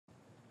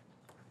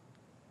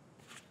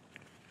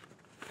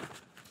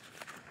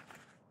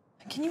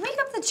Can you wake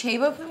up the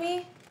Chebo for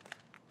me?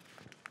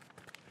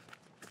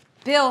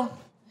 Bill.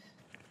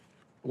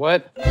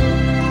 What?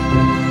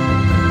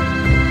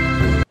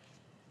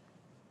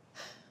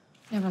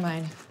 Never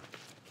mind.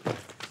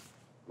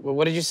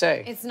 What did you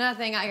say? It's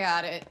nothing, I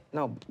got it.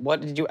 No, what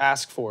did you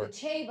ask for? The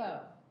Chebo.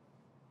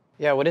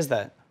 Yeah, what is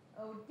that?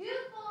 Oh,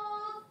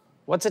 beautiful.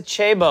 What's a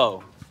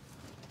Chebo?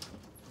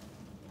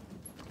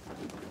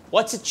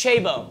 What's a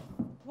Chebo?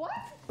 What?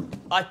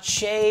 A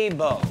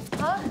Chebo.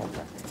 Huh?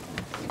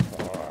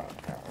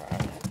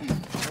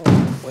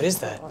 What is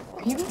that?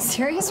 Are you being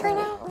serious right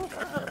now?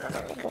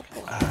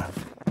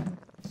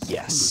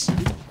 Yes.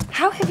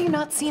 How have you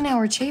not seen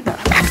our Chebo?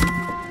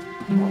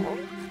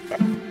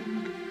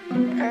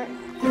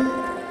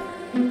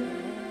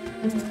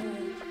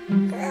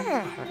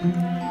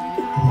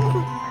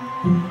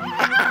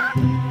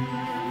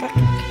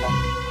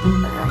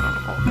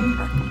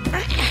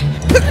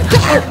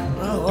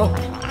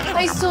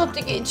 I still have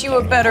to get you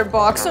a better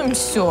box. I'm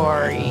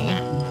sorry.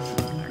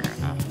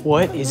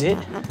 What is it?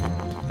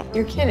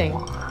 You're kidding.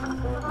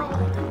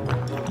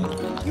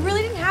 You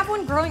really didn't have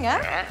one growing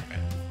up?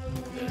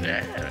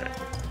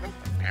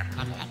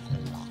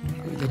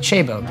 The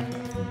Chebo,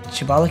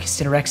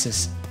 Chibolocus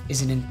dinorexis,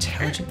 is an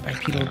intelligent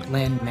bipedal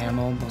land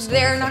mammal.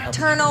 They're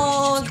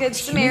nocturnal, good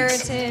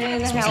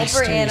Samaritan,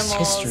 helper animals,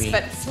 history,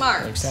 but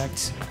smart.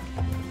 Exact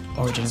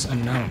origins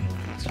unknown.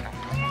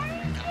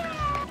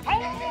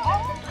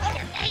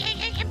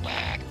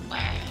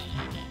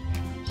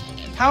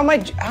 How am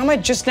I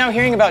just now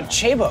hearing about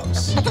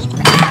Chebos?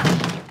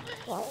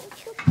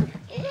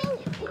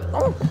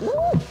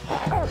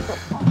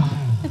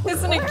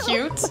 Isn't it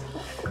cute?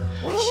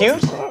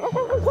 Cute?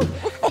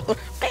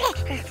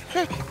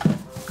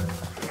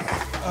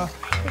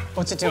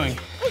 What's it doing?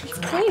 It's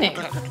cleaning.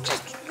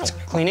 It's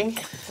cleaning?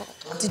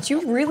 Did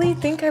you really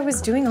think I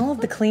was doing all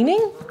of the cleaning?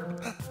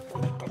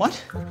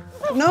 What?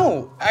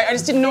 No, I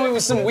just didn't know it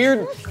was some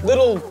weird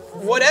little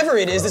whatever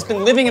it is that's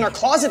been living in our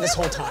closet this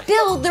whole time.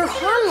 Bill, they're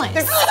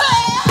harmless.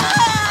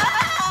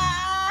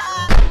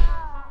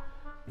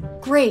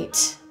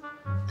 Great.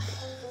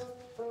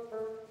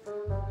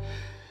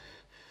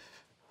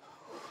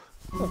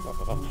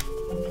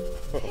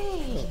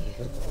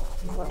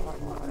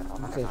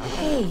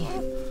 Hey,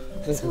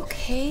 it's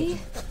okay.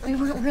 We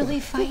weren't really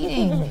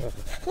fighting.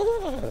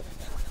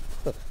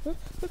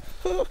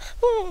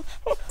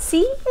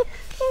 See?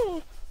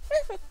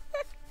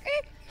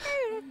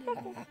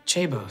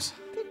 Chebos.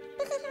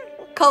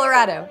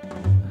 Colorado.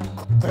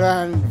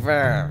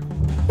 Denver.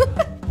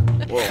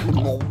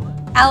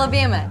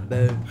 Alabama.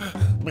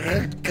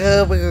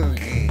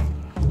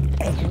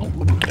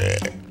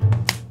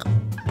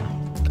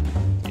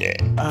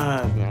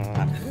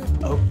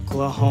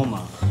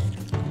 Oklahoma.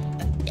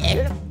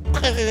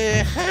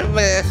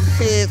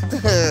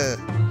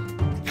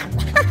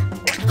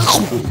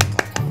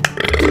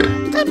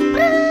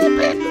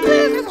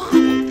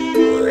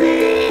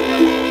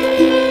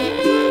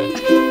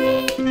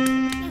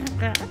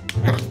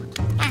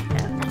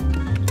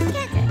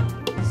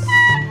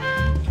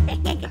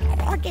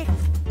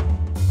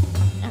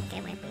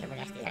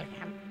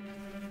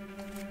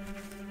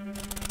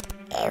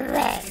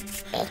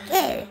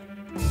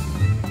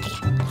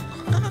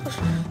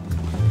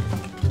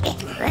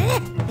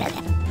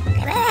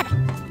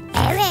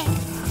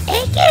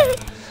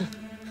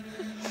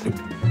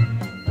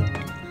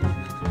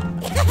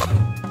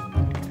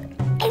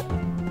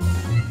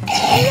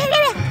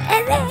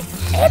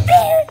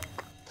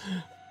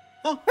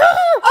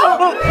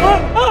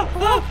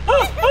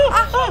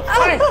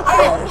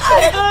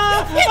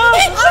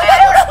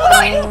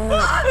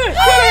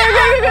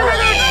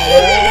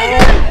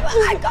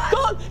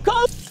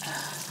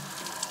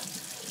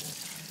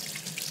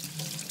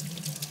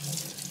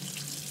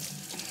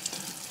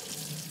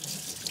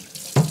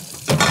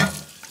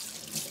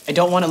 I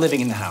don't want it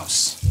living in the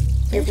house.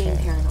 You're being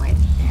paranoid.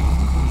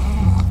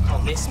 Call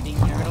this being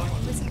paranoid?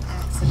 It was an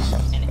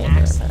accident. An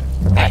accident.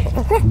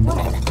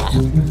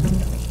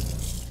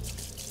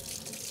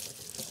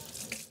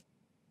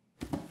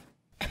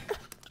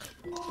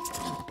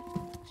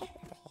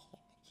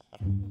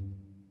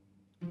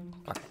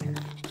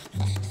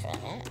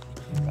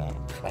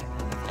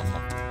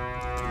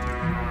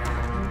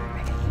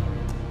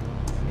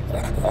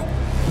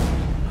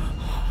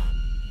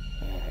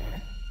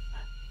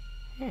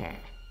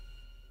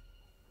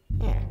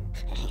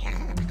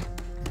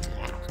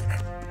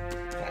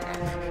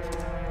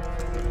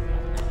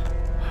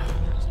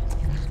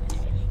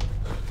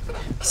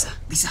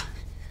 Lisa.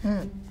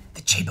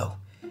 The Chebo.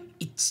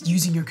 It's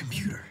using your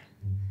computer.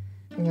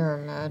 You're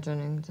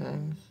imagining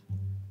things.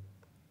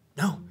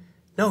 No.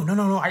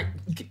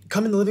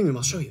 Come in the living room,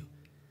 I'll show you.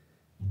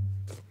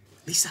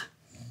 Lisa.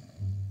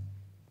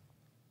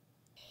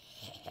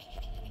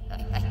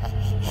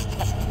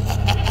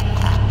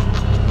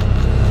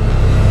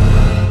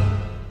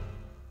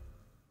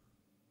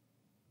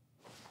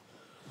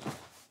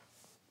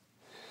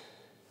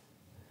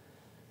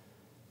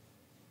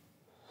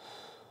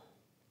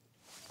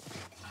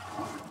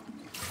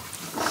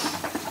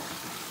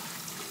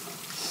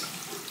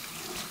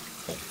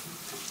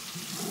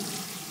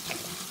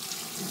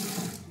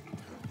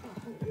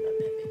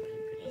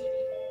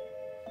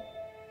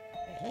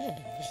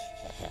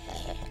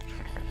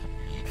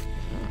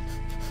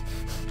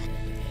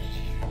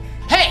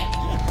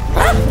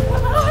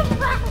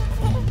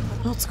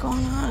 What's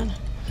going on?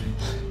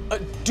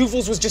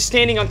 Duvals was just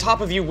standing on top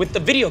of you with the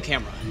video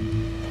camera.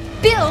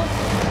 Bill!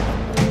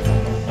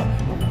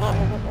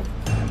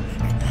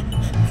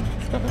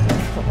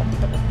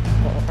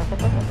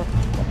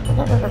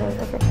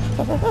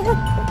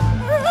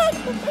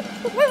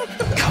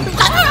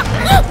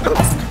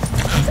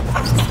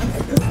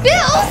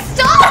 Bill,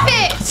 stop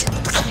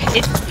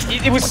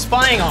it! It was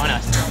spying on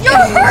us. You're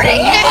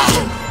hurting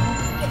it!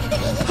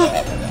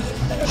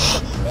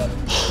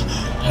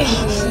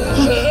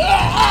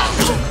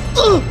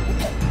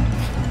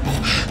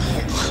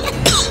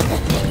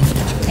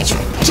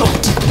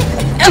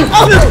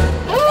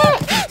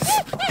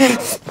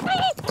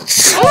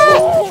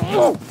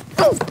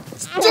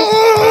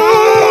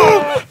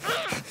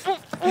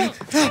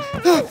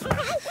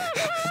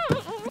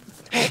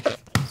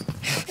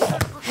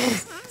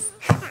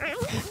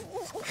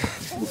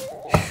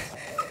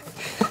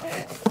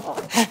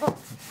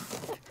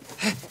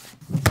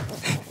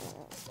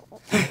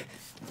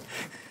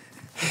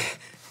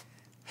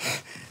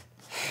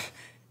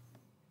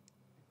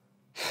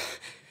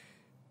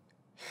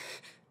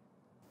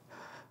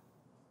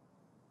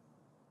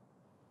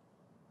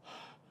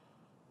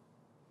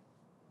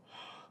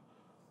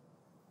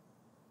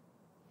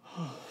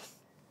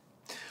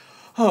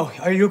 Oh,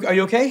 are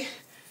you okay?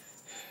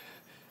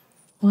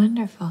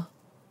 Wonderful.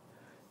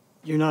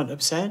 You're not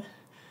upset?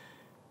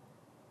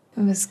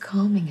 It was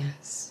calming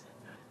us.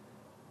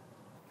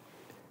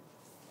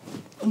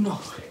 Oh, no.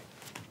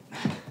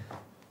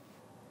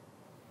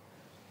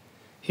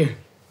 Here.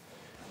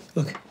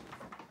 Look.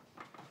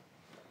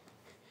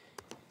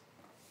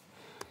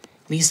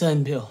 Lisa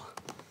and Bill.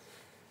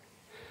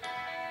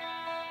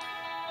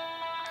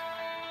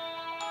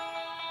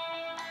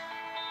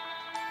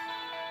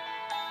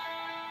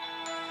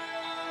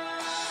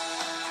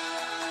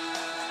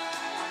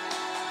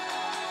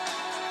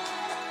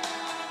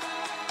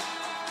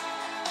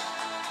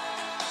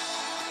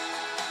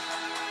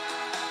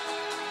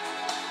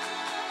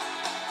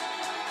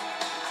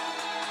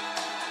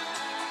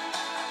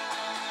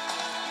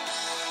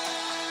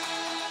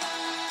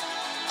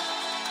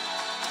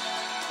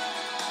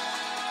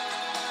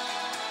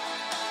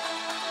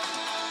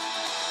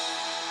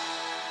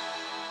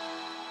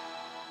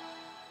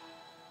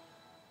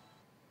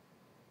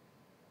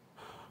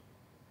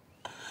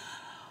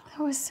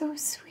 That was so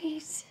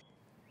sweet.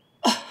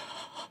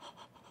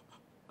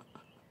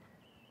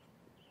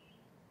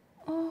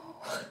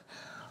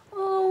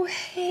 Oh,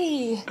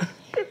 hey.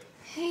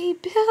 Hey,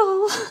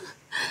 Bill.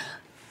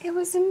 It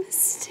was a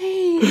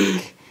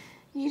mistake.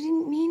 You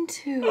didn't mean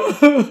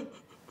to.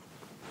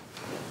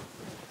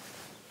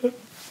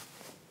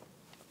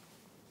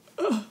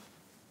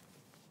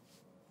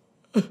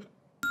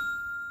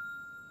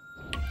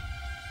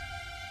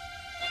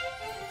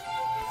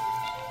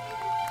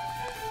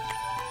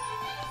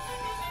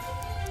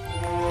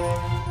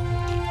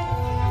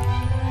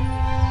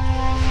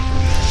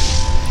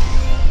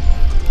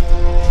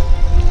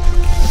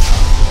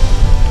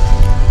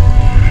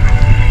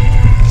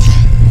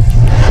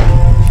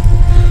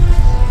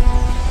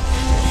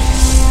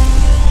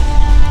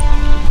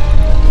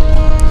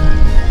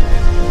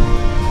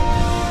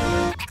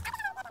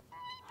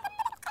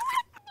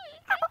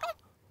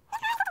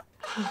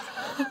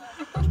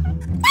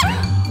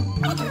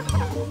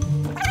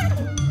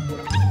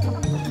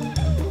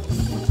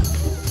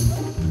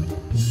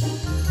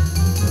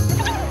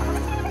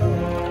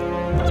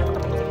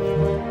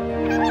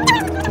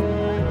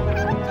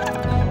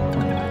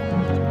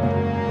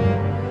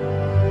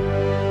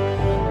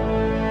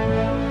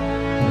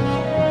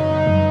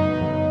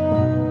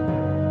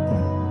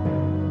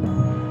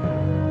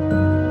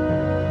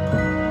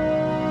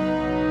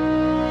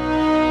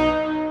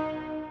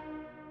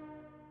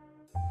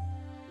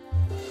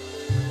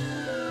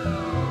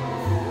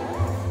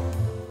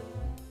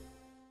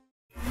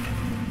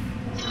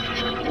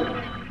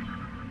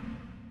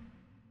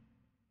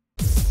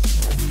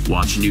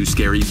 Watch new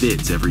scary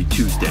vids every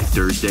Tuesday,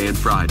 Thursday, and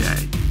Friday.